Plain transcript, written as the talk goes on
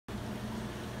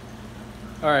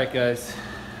Alright guys,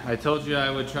 I told you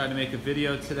I would try to make a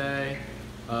video today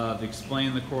of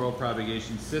explaining the coral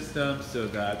propagation system so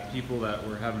that people that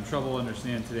were having trouble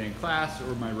understanding today in class,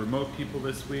 or my remote people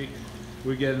this week,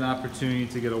 would get an opportunity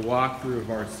to get a walkthrough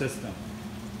of our system.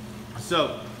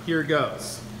 So here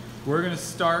goes. We're going to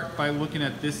start by looking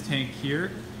at this tank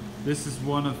here. This is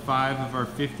one of 5 of our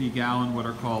 50-gallon what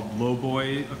are called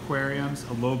lowboy aquariums.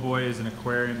 A lowboy is an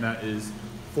aquarium that is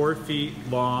 4 feet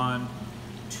long,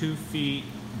 2 feet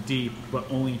deep, but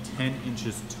only 10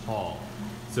 inches tall.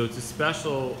 So it's a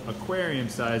special aquarium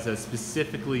size that's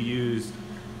specifically used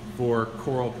for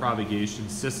coral propagation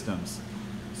systems.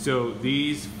 So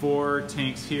these 4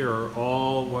 tanks here are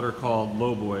all what are called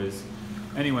lowboys.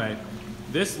 Anyway,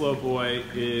 this lowboy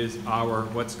is our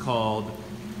what's called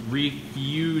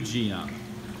refugium.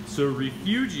 So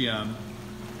refugium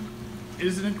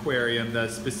is an aquarium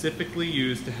that's specifically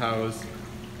used to house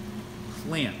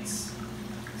plants.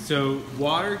 So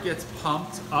water gets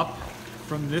pumped up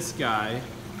from this guy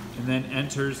and then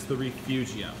enters the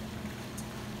refugium.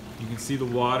 You can see the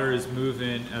water is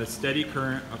moving at a steady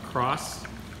current across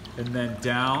and then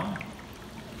down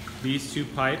these 2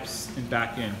 pipes and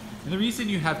back in. And the reason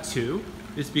you have 2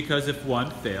 is because if one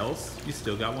fails, you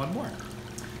still got 1 more.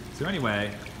 So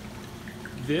anyway,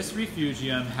 this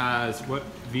refugium has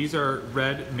these are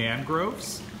red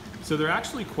mangroves. So they're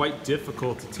actually quite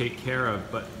difficult to take care of,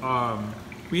 but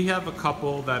we have a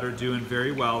couple that are doing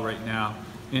very well right now,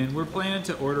 and we're planning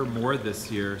to order more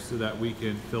this year so that we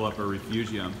can fill up our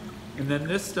refugium. And then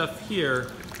this stuff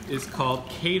here is called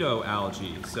chaeto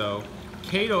algae. So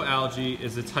chaeto algae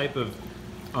is a type of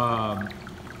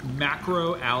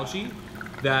macro algae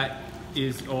that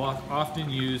is often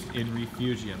used in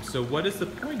refugium. So what is the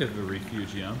point of a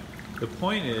refugium? The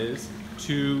point is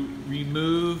to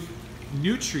remove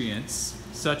nutrients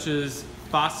such as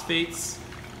phosphates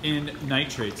and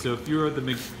nitrates. So if you're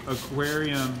the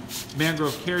aquarium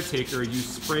mangrove caretaker, you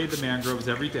spray the mangroves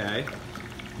every day.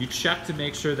 You check to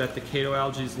make sure that the chaeto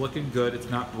algae is looking good, it's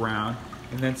not brown.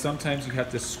 And then sometimes you have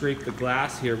to scrape the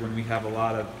glass here when we have a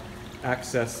lot of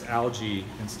excess algae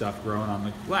and stuff growing on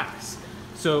the glass.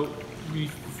 So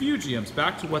refugiums,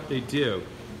 back to what they do,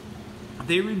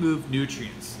 they remove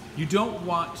nutrients. You don't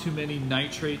want too many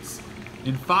nitrates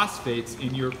and phosphates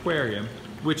in your aquarium,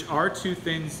 which are 2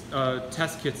 things,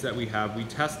 test kits that we have. We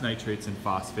test nitrates and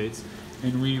phosphates,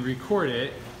 and we record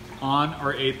it on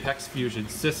our Apex Fusion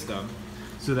system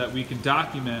so that we can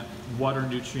document what our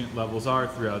nutrient levels are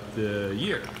throughout the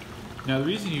year. Now, the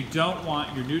reason you don't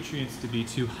want your nutrients to be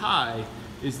too high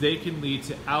is they can lead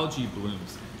to algae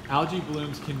blooms. Algae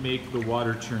blooms can make the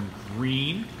water turn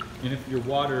green, and if your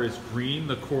water is green,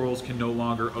 the corals can no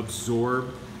longer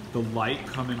absorb the light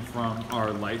coming from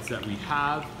our lights that we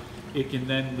have. It can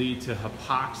then lead to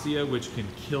hypoxia, which can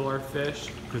kill our fish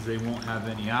because they won't have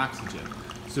any oxygen.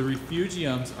 So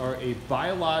refugiums are a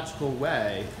biological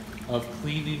way of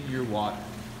cleaning your water.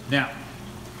 Now,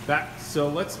 so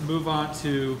let's move on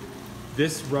to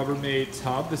this Rubbermaid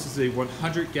tub. This is a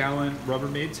 100-gallon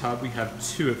Rubbermaid tub. We have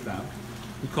 2 of them.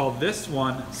 We call this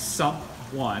one Sump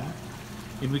 1,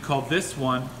 and we call this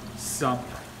one Sump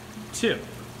 2.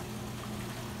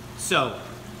 So,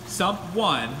 Sump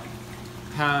 1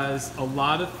 has a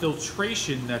lot of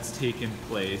filtration that's taken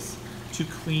place to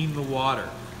clean the water.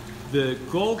 The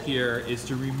goal here is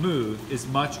to remove as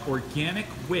much organic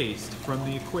waste from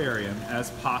the aquarium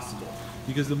as possible,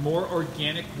 because the more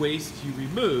organic waste you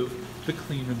remove, the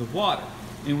cleaner the water.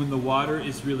 And when the water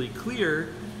is really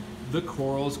clear, the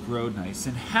corals grow nice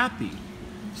and happy.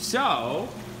 So,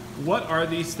 what are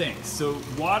these things? So,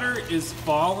 water is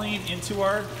falling into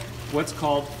our what's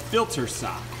called filter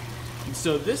sock. And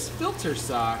so this filter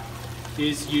sock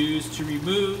is used to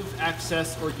remove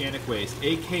excess organic waste,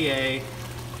 aka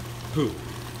poop.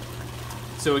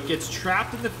 So it gets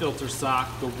trapped in the filter sock,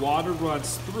 the water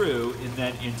runs through and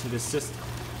then into the system.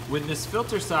 When this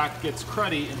filter sock gets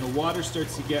cruddy and the water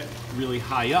starts to get really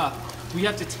high up, we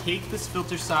have to take this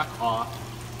filter sock off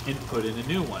and put in a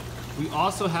new one. We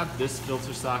also have this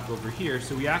filter sock over here,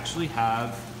 so we actually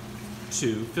have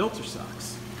 2 filter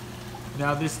socks.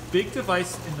 Now this big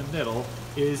device in the middle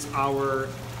is our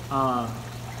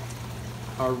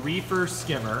reefer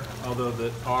skimmer, although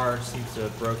the R seems to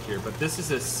have broke here, but this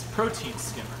is a protein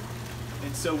skimmer.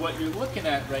 And so what you're looking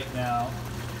at right now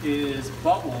is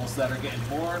bubbles that are getting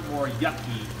more and more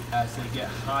yucky as they get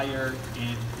higher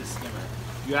in the skimmer.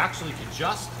 You actually can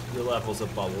adjust the levels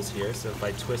of bubbles here, so if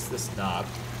I twist this knob,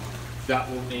 that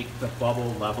will make the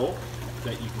bubble level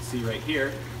that you can see right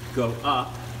here go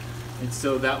up. And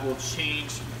so that will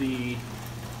change the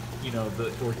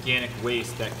the organic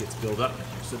waste that gets built up in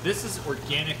here. So this is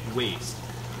organic waste.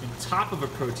 in top of a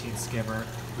protein skimmer,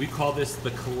 we call this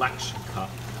the collection cup.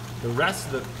 The rest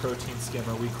of the protein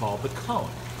skimmer we call the cone.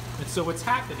 And so what's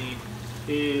happening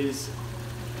is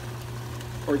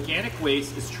organic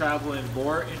waste is traveling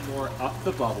more and more up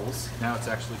the bubbles. Now it's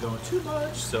actually going too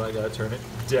much, so I gotta turn it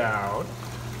down.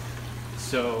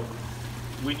 So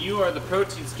when you are the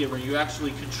protein skimmer, you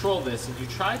actually control this and you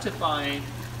try to find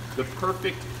the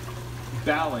perfect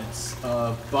balance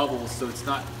of bubbles so it's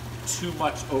not too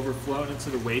much overflown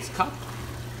into the waste cup,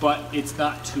 but it's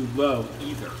not too low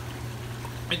either.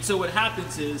 And so what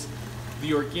happens is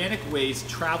the organic waste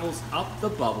travels up the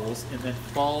bubbles and then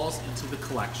falls into the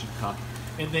collection cup.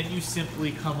 And then you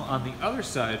simply come on the other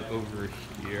side over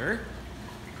here,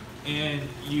 and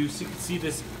you can see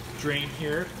this drain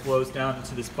here flows down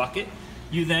into this bucket.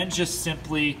 You then just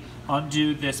simply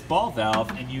undo this ball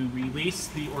valve and you release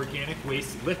the organic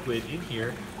waste liquid in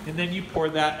here, and then you pour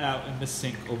that out in the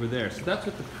sink over there. So that's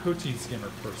what the protein skimmer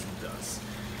person does.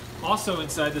 Also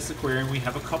inside this aquarium we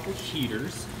have a couple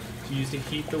heaters to use to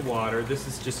heat the water. This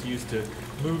is just used to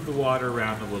move the water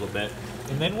around a little bit.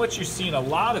 And then what you're seeing a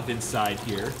lot of inside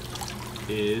here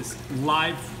is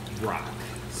live rock.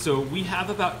 So we have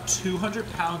about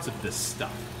 200 pounds of this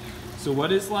stuff. So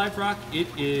what is live rock? It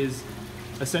is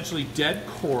essentially dead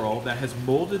coral that has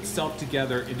molded itself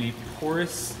together in a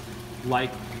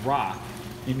porous-like rock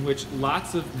in which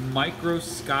lots of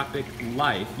microscopic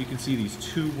life, you can see these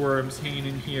two worms hanging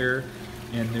in here,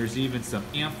 and there's even some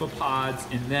amphipods,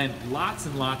 and then lots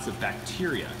and lots of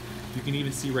bacteria. You can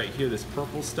even see right here this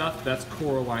purple stuff, that's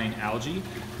coralline algae,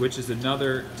 which is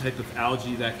another type of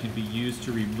algae that can be used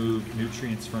to remove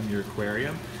nutrients from your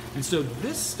aquarium. And so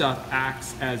this stuff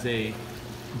acts as a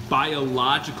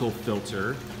biological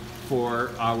filter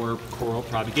for our coral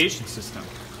propagation system,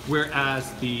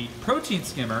 whereas the protein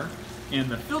skimmer and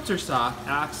the filter sock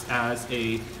acts as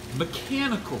a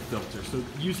mechanical filter, so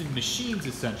using machines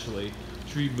essentially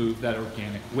to remove that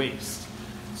organic waste.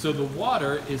 So the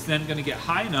water is then going to get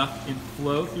high enough and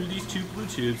flow through these two blue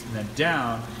tubes and then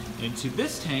down into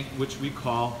this tank, which we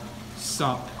call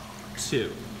sump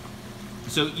 2.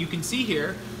 So you can see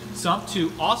here, sump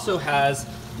 2 also has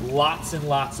lots and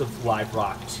lots of live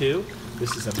rock too.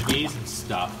 This is amazing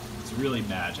stuff. It's really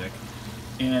magic.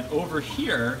 And over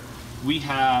here, we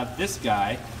have this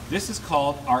guy. This is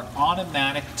called our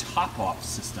automatic top-off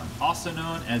system, also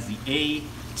known as the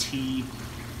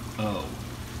ATO.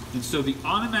 And so the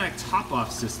automatic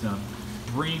top-off system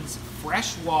brings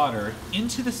fresh water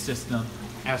into the system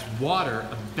as water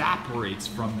evaporates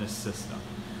from this system.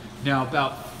 Now,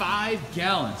 about 5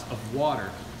 gallons of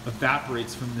water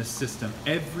evaporates from this system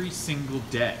every single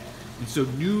day. And so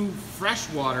new fresh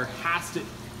water has to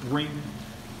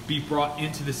be brought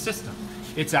into the system.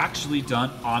 It's actually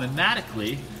done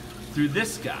automatically through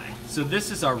this guy. So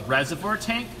this is our reservoir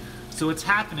tank. So what's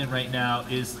happening right now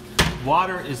is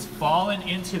water is falling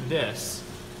into this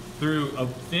through a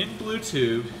thin blue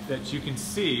tube that you can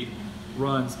see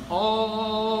runs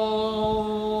all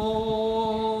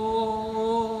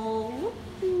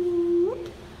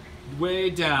way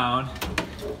down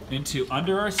into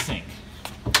under our sink.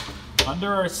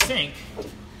 Under our sink,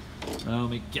 let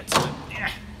me get to it.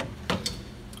 Yeah.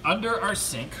 Under our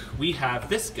sink, we have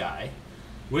this guy,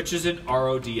 which is an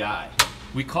RODI.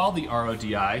 We call the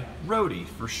RODI Rhodey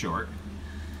for short.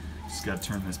 Just gotta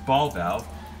turn this ball valve.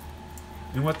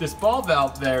 And what this ball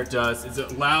valve there does is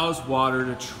it allows water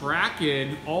to track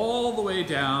in all the way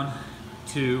down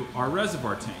to our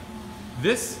reservoir tank.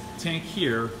 This tank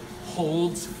here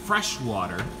holds fresh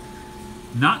water,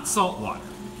 not salt water,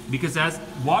 because as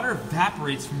water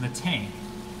evaporates from the tank,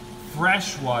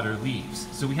 fresh water leaves.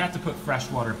 So we have to put fresh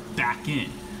water back in.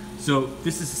 So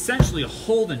this is essentially a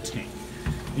holding tank.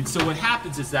 And so what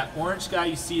happens is that orange guy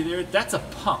you see there, that's a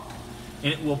pump.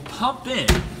 And it will pump in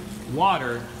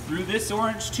water through this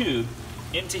orange tube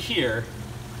into here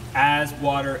as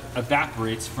water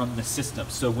evaporates from the system.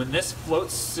 So when this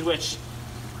float switch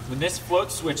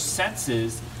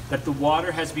senses that the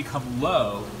water has become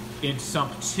low in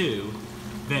sump 2,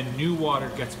 then new water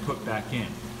gets put back in.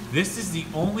 This is the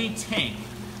only tank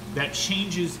that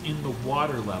changes in the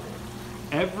water level.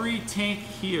 Every tank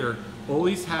here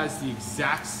always has the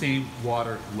exact same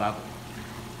water level.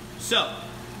 So,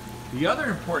 the other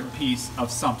important piece of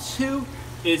sump 2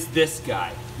 is this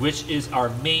guy, which is our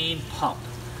main pump.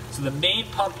 So the main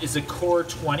pump is a Core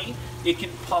 20. It can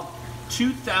pump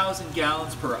 2,000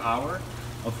 gallons per hour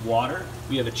of water.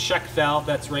 We have a check valve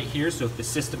that's right here, so if the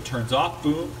system turns off,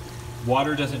 boom,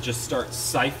 water doesn't just start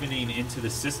siphoning into the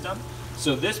system.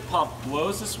 So this pump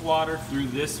blows this water through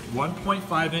this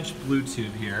 1.5-inch blue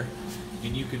tube here,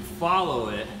 and you can follow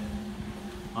it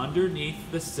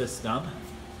underneath the system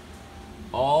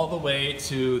all the way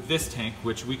to this tank,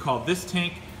 which we call this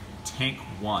tank, Tank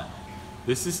 1.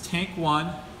 This is Tank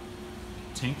 1,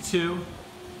 Tank 2,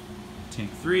 Tank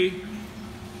 3,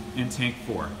 and Tank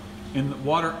 4. And the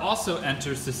water also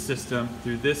enters the system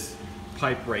through this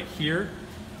pipe right here.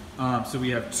 So we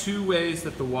have two ways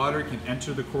that the water can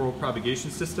enter the coral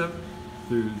propagation system,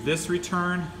 through this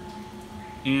return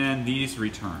and these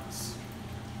returns.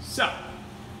 So,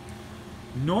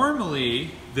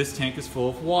 normally this tank is full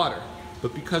of water,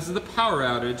 but because of the power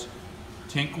outage,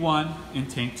 Tank 1 and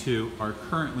Tank 2 are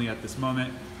currently at this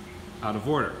moment out of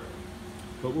order,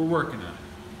 but we're working on it.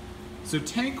 So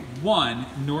Tank 1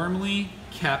 normally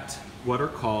kept what are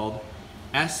called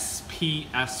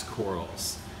SPS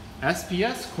corals.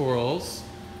 SPS corals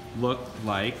look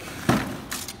like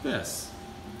this.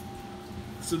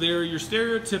 So they're your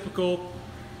stereotypical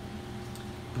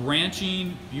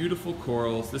branching, beautiful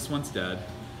corals. This one's dead,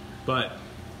 but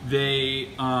they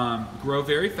grow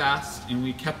very fast, and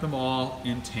we kept them all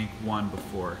in Tank 1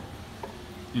 before.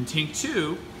 In Tank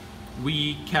 2,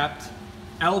 we kept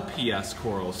LPS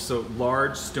corals, so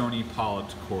large stony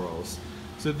polyped corals.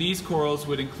 So these corals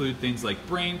would include things like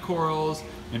brain corals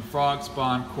and frog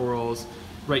spawn corals.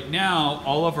 Right now,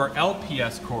 all of our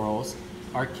LPS corals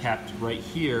are kept right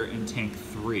here in Tank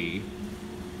 3.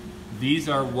 These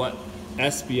are what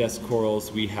SPS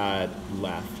corals we had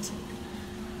left.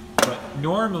 But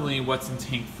normally what's in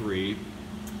Tank 3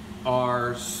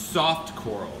 are soft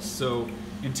corals. So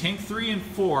in Tank 3 and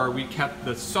 4, we kept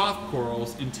the soft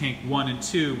corals. In Tank 1 and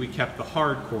 2, we kept the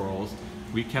hard corals.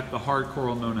 We kept the hard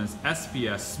coral known as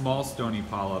SPS, small stony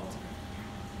polyp,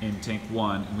 in Tank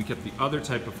 1, and we kept the other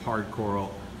type of hard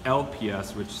coral,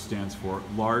 LPS, which stands for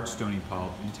large stony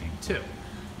polyp, in Tank 2.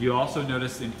 You also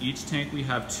notice in each tank we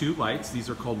have two lights. These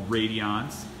are called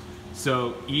radions.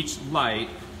 So each light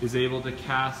is able to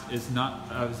cast as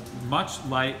much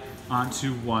light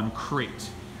onto one crate.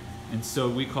 And so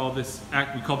we call this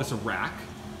a rack,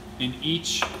 and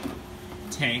each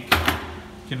tank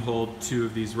can hold two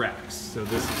of these racks. So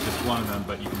this is just one of them,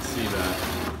 but you can see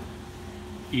that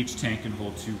each tank can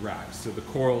hold two racks. So the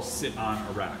corals sit on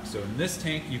a rack. So in this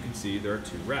tank, you can see there are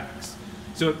two racks.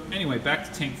 So anyway, back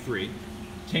to Tank 3.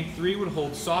 Tank 3 would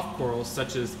hold soft corals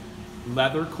such as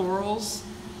leather corals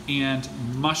and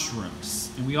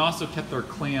mushrooms. And we also kept our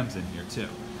clams in here too.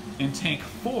 In Tank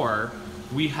 4,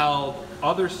 we held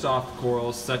other soft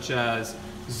corals such as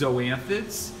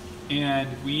zoanthids, and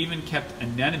we even kept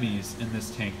anemones in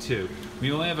this tank too. We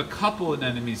only have a couple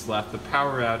anemones left. The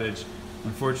power outage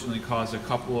unfortunately caused a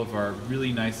couple of our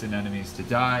really nice anemones to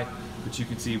die, but you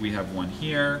can see we have one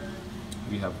here,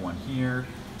 we have one here,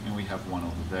 and we have one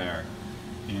over there.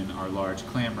 And our large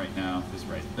clam right now is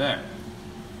right there.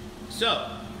 So,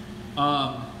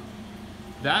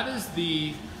 that is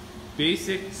the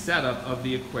basic setup of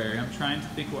the aquarium. I'm trying to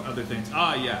think what other things.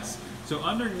 Ah, yes. So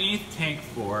underneath Tank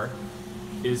 4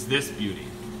 is this beauty.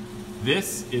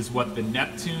 This is what the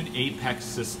Neptune Apex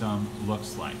system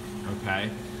looks like,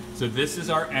 okay? So this is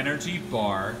our energy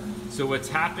bar. So what's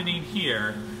happening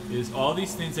here is all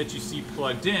these things that you see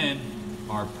plugged in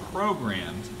are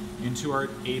programmed into our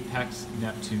Apex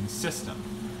Neptune system.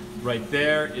 Right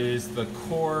there is the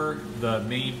core, the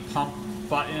main pump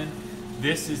button.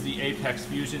 This is the Apex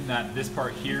Fusion that this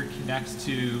part here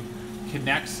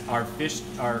connects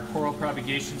our coral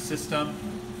propagation system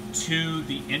to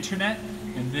the internet,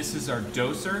 and this is our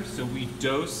doser. So we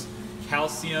dose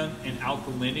calcium and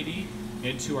alkalinity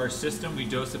into our system. We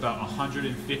dose about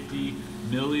 150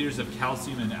 milliliters of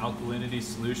calcium and alkalinity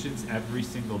solutions every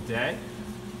single day.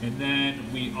 And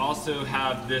then we also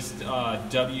have this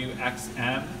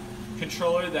WXM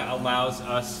controller that allows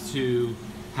us to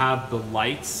have the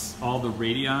lights, all the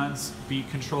radions, be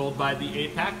controlled by the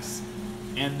Apex.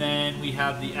 And then we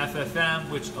have the FFM,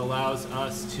 which allows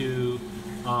us to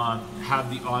have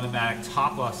the automatic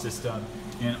top-off system.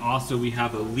 And also we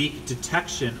have a leak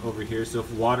detection over here, so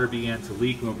if water began to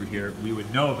leak over here, we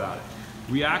would know about it.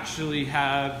 We actually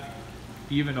have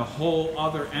even a whole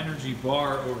other energy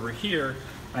bar over here.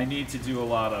 I need to do a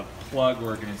lot of plug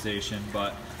organization,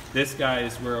 but this guy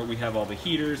is where we have all the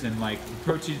heaters and like the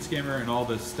protein skimmer and all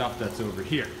the stuff that's over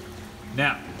here.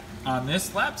 Now, on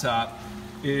this laptop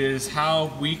is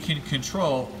how we can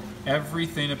control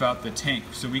everything about the tank.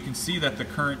 So we can see that the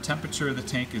current temperature of the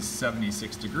tank is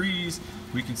 76 degrees.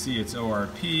 We can see its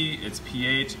ORP, its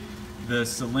pH. The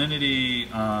salinity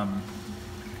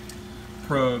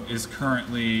probe is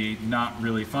currently not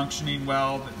really functioning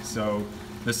well. So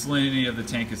the salinity of the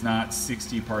tank is not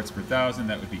 60 parts per thousand.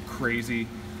 That would be crazy.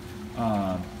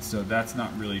 So that's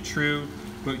not really true.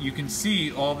 But you can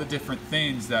see all the different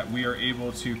things that we are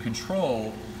able to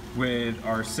control with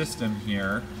our system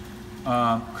here.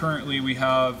 Currently we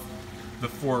have the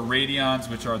 4 radions,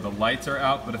 which are the lights are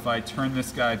out, but if I turn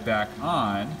this guy back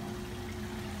on,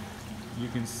 you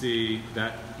can see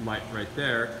that light right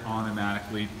there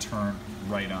automatically turn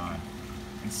right on.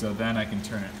 And so then I can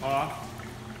turn it off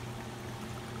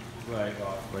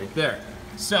right there.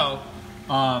 So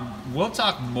we'll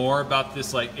talk more about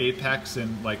this like Apex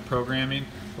and like programming,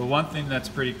 but one thing that's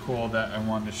pretty cool that I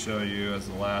wanted to show you as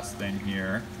the last thing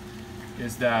here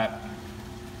is that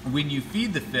when you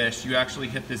feed the fish, you actually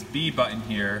hit this B button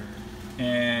here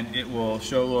and it will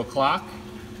show a little clock.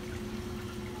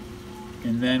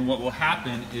 And then what will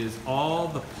happen is all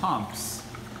the pumps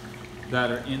that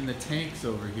are in the tanks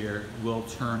over here will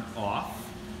turn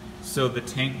off. So the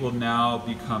tank will now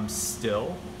become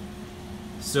still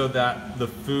so that the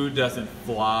food doesn't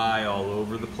fly all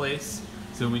over the place.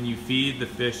 So when you feed the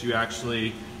fish, you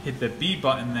actually hit the B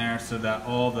button there so that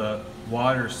all the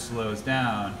water slows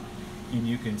down and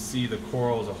you can see the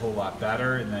corals a whole lot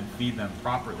better and then feed them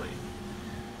properly.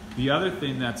 The other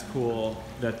thing that's cool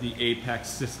that the Apex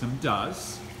system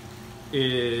does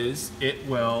is it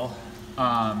will,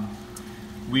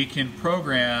 we can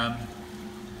program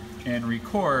and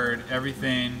record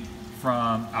everything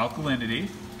from alkalinity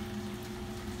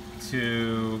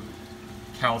to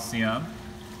calcium.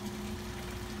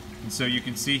 And so you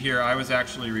can see here I was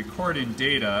actually recording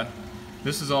data.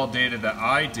 This is all data that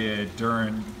I did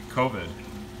during COVID.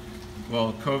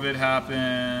 Well, COVID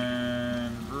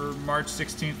happened March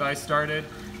 16th I started.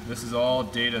 This is all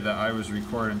data that I was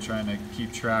recording, trying to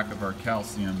keep track of our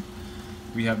calcium.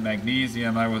 We have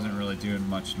magnesium. I wasn't really doing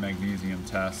much magnesium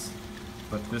tests,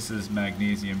 but this is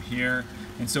magnesium here.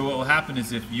 And so what will happen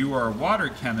is if you are a water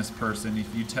chemist person,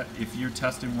 if you're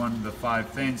testing one of the 5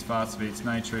 things, phosphates,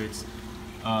 nitrates,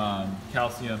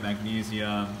 calcium,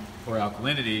 magnesium, or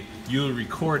alkalinity, you'll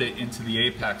record it into the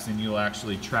Apex and you'll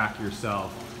actually track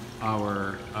yourself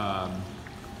our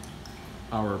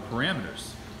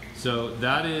parameters. So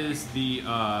that is the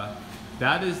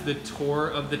tour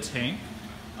of the tank.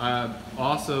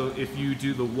 Also, if you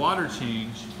do the water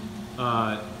change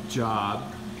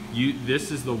job,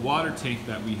 this is the water tank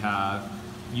that we have.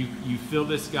 You fill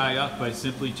this guy up by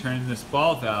simply turning this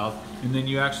ball valve, and then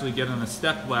you actually get on a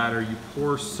step ladder, you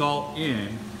pour salt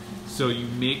in, so you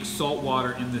make salt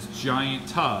water in this giant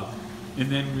tub, and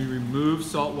then we remove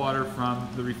salt water from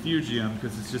the refugium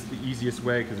because it's just the easiest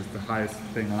way because it's the highest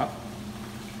thing up.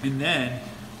 And then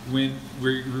when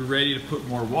we're ready to put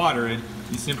more water in,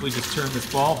 you simply just turn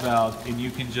this ball valve and you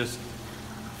can just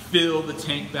fill the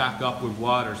tank back up with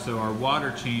water. So our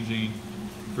water changing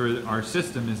for our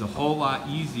system is a whole lot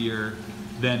easier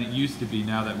than it used to be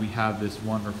now that we have this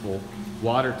wonderful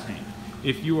water tank.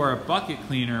 If you are a bucket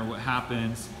cleaner, what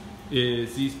happens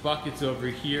is these buckets over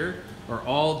here are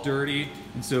all dirty,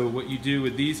 and so what you do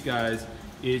with these guys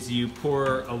is you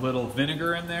pour a little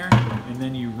vinegar in there and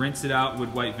then you rinse it out with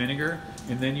white vinegar,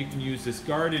 and then you can use this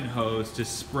garden hose to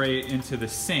spray it into the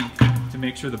sink to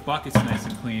make sure the bucket's nice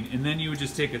and clean, and then you would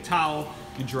just take a towel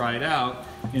and dry it out,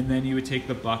 and then you would take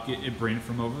the bucket and bring it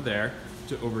from over there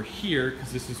to over here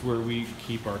because this is where we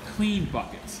keep our clean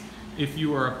buckets. If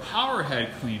you are a power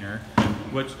head cleaner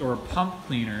or a pump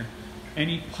cleaner,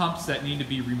 any pumps that need to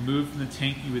be removed from the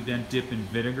tank you would then dip in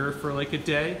vinegar for like a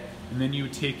day, and then you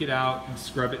would take it out and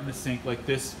scrub it in the sink. Like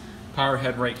this power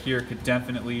head right here could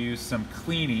definitely use some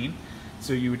cleaning.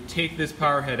 So you would take this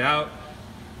power head out,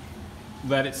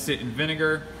 let it sit in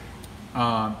vinegar,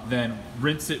 then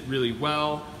rinse it really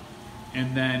well,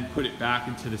 and then put it back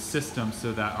into the system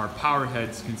so that our power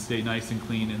heads can stay nice and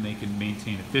clean and they can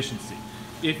maintain efficiency.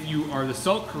 If you are the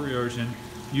salt corrosion,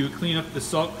 you would clean up the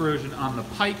salt corrosion on the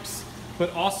pipes,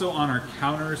 but also on our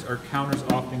counters. Our counters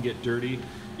often get dirty.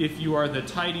 If you are the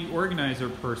tidy organizer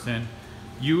person,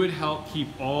 you would help keep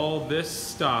all this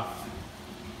stuff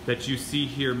that you see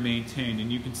here maintained.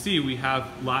 And you can see we have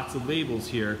lots of labels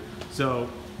here. So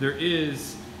there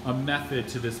is a method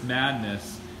to this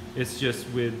madness. It's just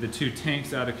with the 2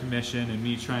 tanks out of commission and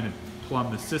me trying to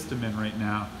plumb the system in right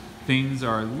now, things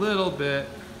are a little bit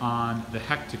on the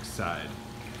hectic side.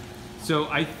 So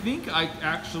I think I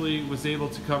actually was able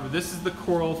to cover, this is the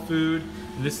coral food,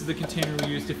 and this is the container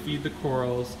we use to feed the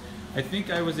corals. I think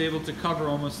I was able to cover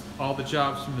almost all the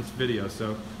jobs from this video.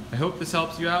 So I hope this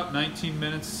helps you out. 19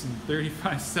 minutes and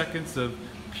 35 seconds of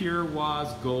pure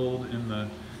WAS gold in the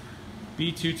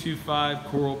B225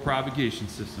 coral propagation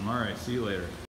system. All right, see you later.